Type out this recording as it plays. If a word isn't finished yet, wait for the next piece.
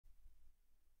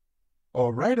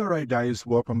All right, guys,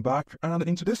 welcome back. And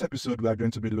in today's episode, we are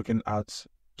going to be looking at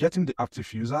getting the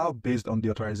active user based on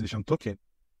the authorization token.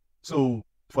 So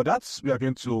for that, we are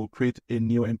going to create a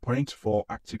new endpoint for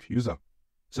active user.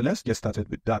 So let's get started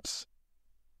with that.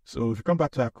 So if you come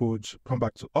back to our code, come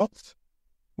back to auth,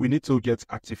 we need to get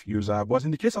active user. But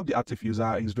in the case of the active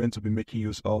user, it's going to be making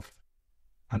use of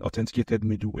an authenticated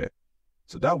middleware.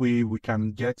 So that way we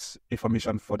can get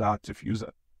information for the active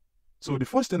user. So the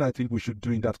first thing I think we should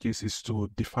do in that case is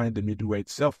to define the middleware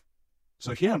itself.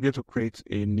 So here I'm going to create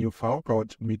a new file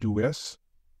called middlewares.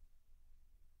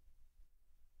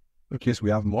 In case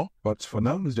we have more, but for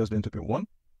now it's just going to be one.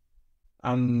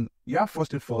 And yeah,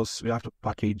 first and first, we have to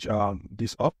package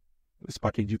this up. Let's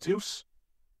package utils.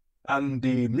 And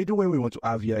the middleware we want to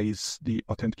have here is the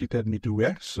authenticated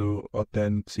middleware. So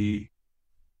authenticated.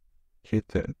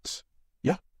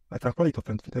 Yeah, I can call it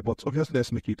authenticated, but obviously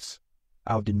let's make it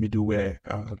have the middleware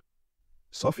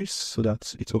suffix so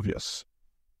that it's obvious.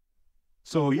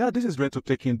 So yeah, this is going to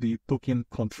take in the token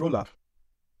controller.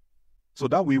 So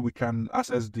that way we can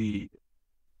access the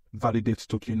validate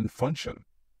token function.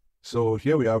 So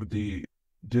here we have the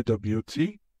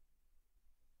JWT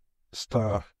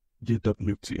star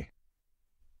JWT.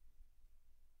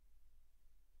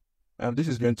 And this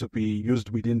is going to be used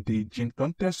within the gene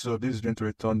context. So this is going to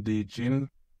return the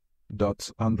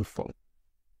gene.handleForm.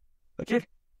 Okay.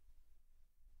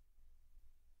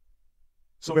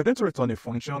 So we're going to return a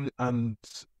function, and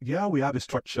yeah, we have a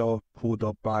structure pulled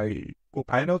up by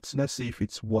Copilot. Let's see if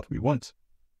it's what we want.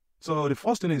 So the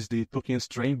first thing is the token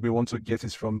string. We want to get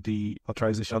it from the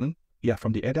authorization,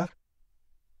 from the header.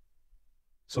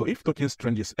 So if token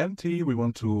string is empty, we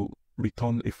want to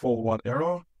return a 401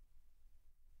 error.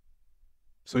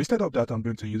 So instead of that, I'm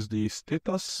going to use the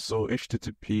status. So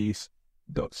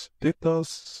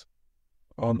http://status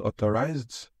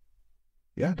unauthorized.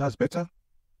 Yeah, that's better.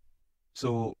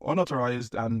 So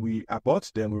unauthorized, and we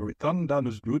abort, then we return. That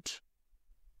is good.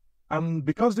 And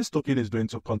because this token is going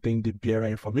to contain the bearer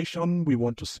information, we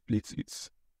want to split it.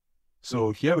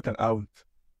 So here we can have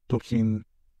token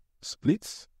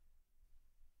splits.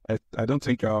 I don't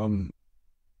think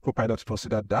Copilot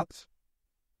considered that.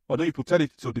 Although you could tell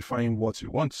it to define what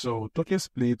you want. So token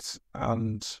splits,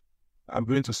 and I'm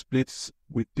going to split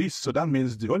with this. So that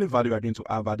means the only value I'm going to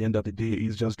have at the end of the day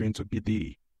is just going to be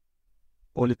the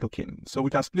only token. So we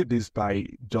can split this by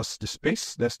just the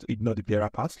space. Let's ignore the bearer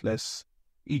part. Let's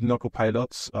ignore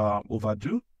Copilot's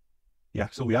overdo. Yeah,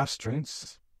 so we have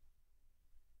strings.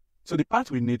 So the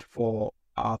part we need for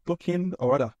our token,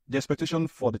 or rather, the expectation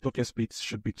for the token split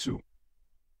should be 2.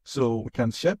 So we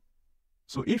can check.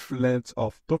 So if length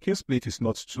of token split is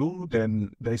not 2,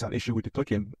 then there is an issue with the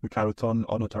token. We can return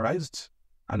unauthorized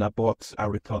and abort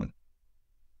and return.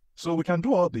 So we can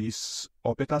do all this,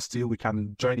 or better still, we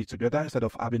can join it together instead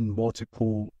of having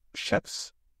multiple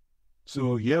checks.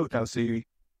 So here we can say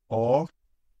or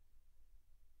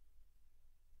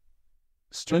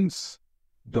strings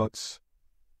dot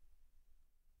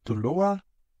to lower.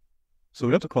 So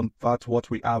we have to convert what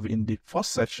we have in the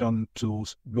first section to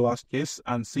lower case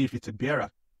and see if it's a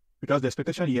bearer, because the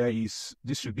expectation here is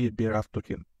this should be a bearer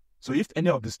token. So if any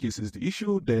of these cases is the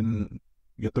issue, then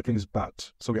your token is bad.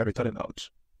 So we are returning out.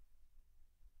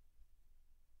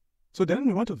 So then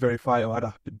we want to verify or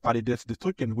rather validate the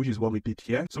token, which is what we did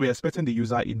here. So we're expecting the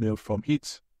user email from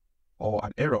it or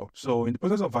an error. So in the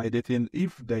process of validating,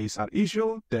 if there is an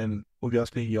issue, then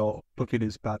obviously your token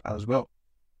is bad as well.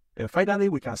 And finally,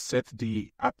 we can set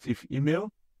the active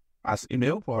email as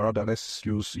email, or rather, let's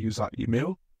use user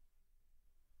email.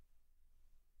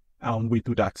 And we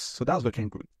do that. So that's looking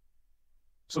good.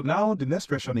 So now the next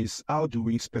question is, how do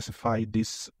we specify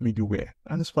this middleware?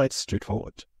 And it's quite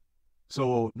straightforward.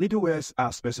 So middlewares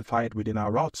are specified within our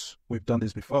routes. We've done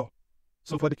this before.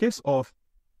 So for the case of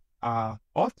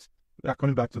auth, we are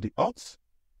coming back to the auth.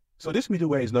 So this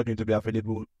middleware is not going to be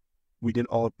available within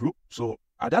all group. So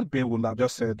at that point, we'll have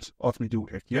just said auth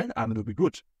middleware here, and it'll be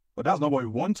good. But that's not what we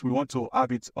want. We want to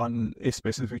have it on a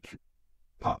specific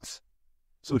path.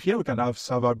 So here we can have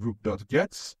server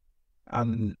group.get.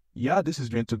 And yeah, this is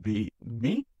going to be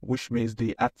me, which means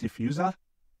the active user.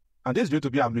 And this is going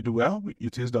to be our middleware,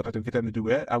 utils.authenticated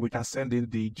middleware, and we can send in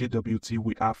the JWT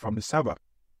we have from the server.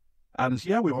 And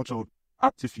here we want to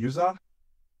active user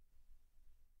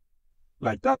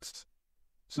like that.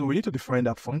 So we need to define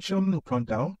that function, come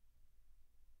down.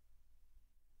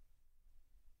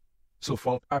 So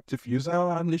for active user,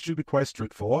 and it should be quite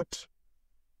straightforward.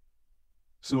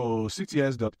 So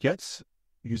cts.get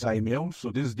user email. So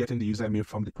this is getting the user email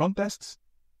from the context.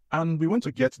 And we want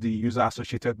to get the user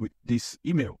associated with this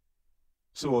email.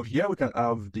 So here we can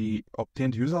have the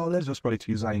obtained user. Let's just call it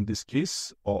user in this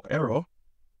case, or error.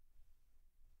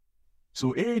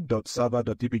 So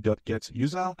a.server.db.get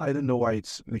user. I don't know why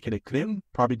it's making a claim.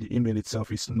 Probably the email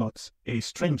itself is not a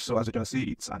string. So as you can see,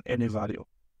 it's an any value.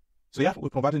 So yeah, we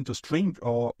convert it into string,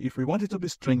 or if we want it to be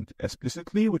string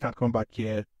explicitly, we can come back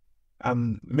here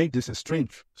and make this a string.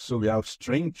 So we have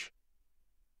string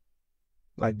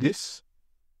like this,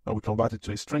 and we convert it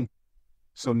to a string.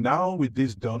 So now with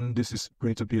this done, this is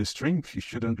going to be a string. It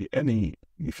shouldn't be any,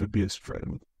 it should be a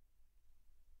string.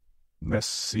 Let's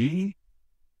see.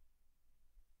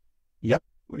 Yep,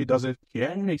 it doesn't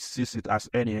care. It sees it as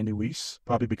any anyways,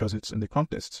 probably because it's in the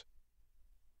context.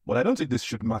 But I don't think this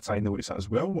should matter anyways as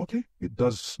well. Okay, it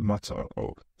does matter.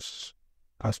 Oh,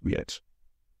 that's weird.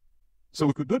 So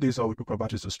we could do this, or we could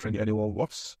convert it to string. Anyone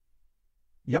works.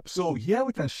 Yep, so here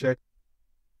we can check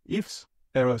if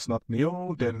error is not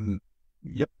nil, then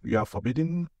yep, you are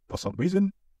forbidden for some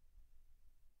reason.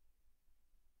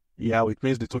 Yeah, it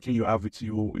means the token you have with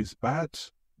you is bad.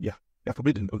 Yeah, you're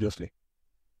forbidden, obviously.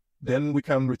 Then we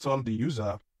can return the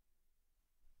user.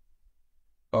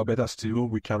 Or better still,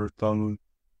 we can return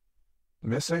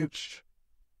message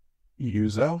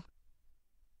user.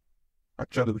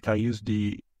 Actually, we can use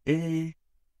the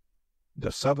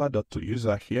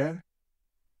server.toUser here.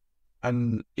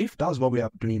 And if that's what we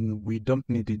are doing, we don't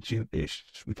need the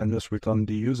GH. We can just return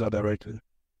the user directly.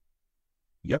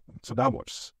 Yep, so that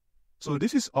works. So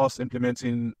this is us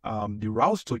implementing the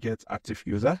routes to get active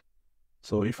user.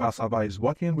 So if our server is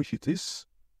working, which it is,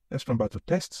 let's come back to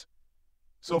test.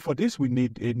 So for this, we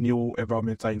need a new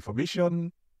environmental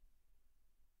information.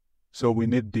 So we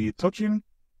need the token.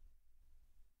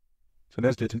 So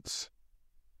let's get it.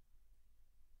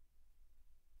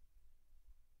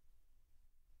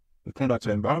 We come back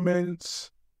to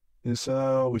environment.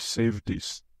 Inside, we save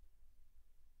this.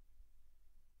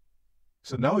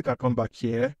 So now we can come back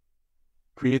here,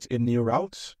 create a new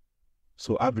route.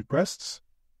 So add requests,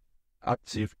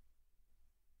 active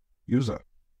user.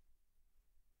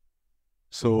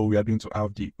 So we are going to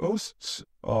have the host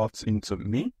auth into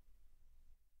me.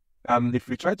 And if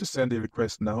we try to send a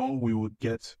request now, we would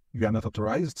get you are not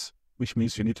authorized, which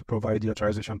means you need to provide the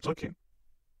authorization token.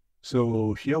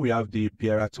 So here we have the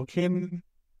bearer token,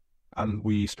 and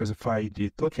we specify the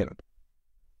token.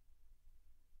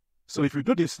 So if we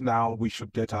do this now, we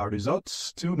should get our results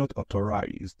still not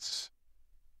authorized,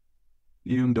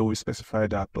 even though we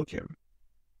specified our token.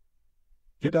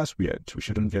 Okay, that's weird. We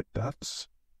shouldn't get that.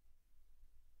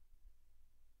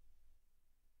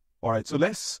 All right, so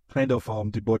let's kind of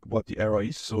debug what the error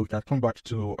is. So we can come back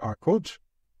to our code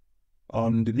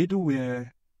on the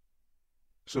middleware.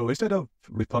 So instead of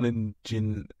returning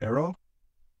gene error,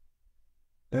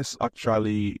 let's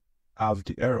actually have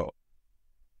the error.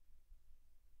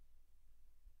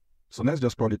 So let's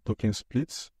just call it token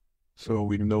splits, so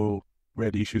we know where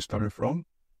the issue is coming from.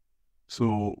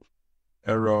 So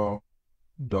error.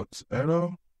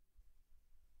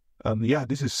 And yeah,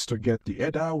 this is to get the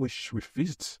header, which we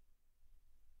fixed.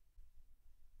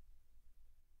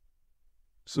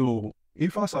 So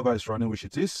if our server is running, which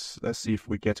it is, let's see if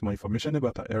we get more information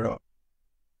about our error.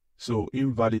 So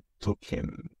invalid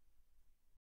token.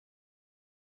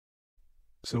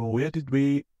 So where did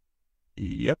we?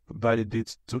 Yep,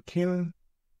 validate token.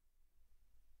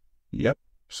 Yep,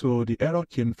 so the error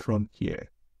came from here.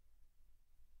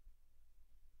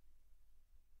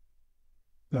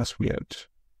 That's weird.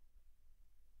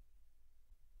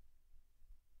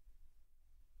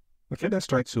 Okay, let's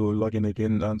try to log in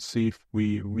again and see if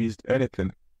we missed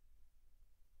anything.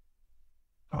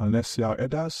 Let's see our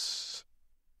headers.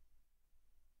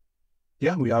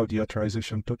 Yeah, we have the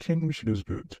authorization token, which looks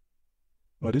good.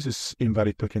 But this is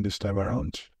invalid token this time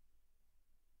around.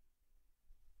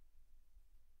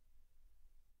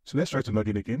 So let's try to log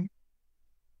in again.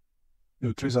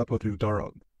 We'll trace out what we've done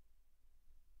wrong.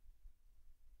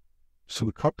 So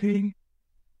we copy,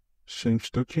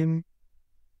 change token.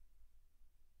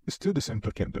 It's still the same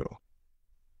token though.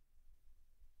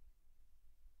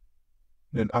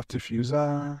 Then active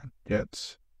user,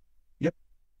 get, yep.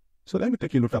 So let me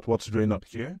take a look at what's going on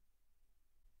here.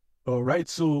 All right,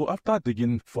 so after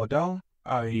digging further,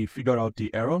 I figured out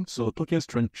the error. So token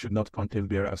string should not contain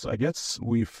bearer. So I guess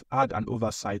we've had an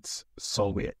oversight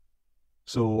somewhere.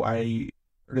 So I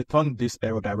returned this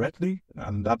error directly,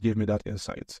 and that gave me that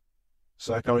insight.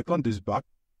 So I can return this back.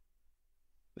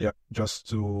 Yeah, just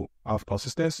to have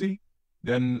consistency.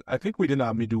 Then I think within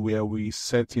our middleware, we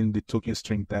set in the token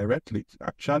string directly.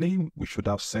 Actually, we should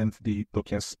have sent the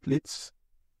token splits.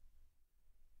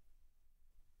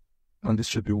 And this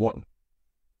should be 1.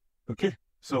 Okay,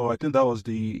 so I think that was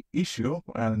the issue,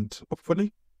 and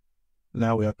hopefully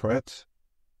Now we are correct.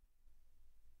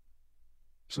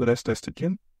 So let's test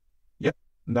again. Yep.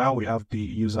 Now we have the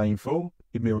user info,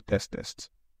 email test.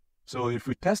 So if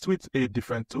we test with a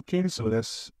different token, so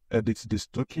let's edit this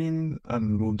token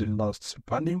and move the last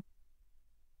value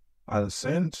and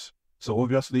send. So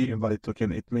obviously invalid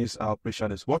token, it means our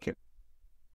operation is working.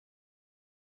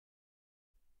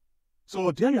 So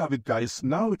there you have it, guys.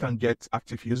 Now we can get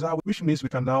active user, which means we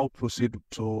can now proceed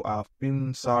to our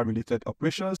FinSAR related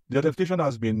operations. The authentication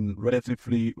has been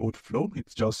relatively old flow.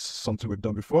 It's just something we've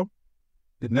done before.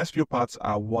 The next few parts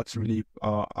are what really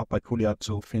are peculiar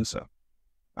to FinSAR.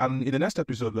 And in the next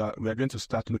episode, we are going to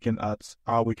start looking at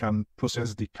how we can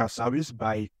process the cash service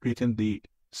by creating the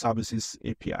services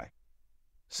API.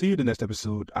 See you in the next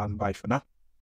episode, and bye for now.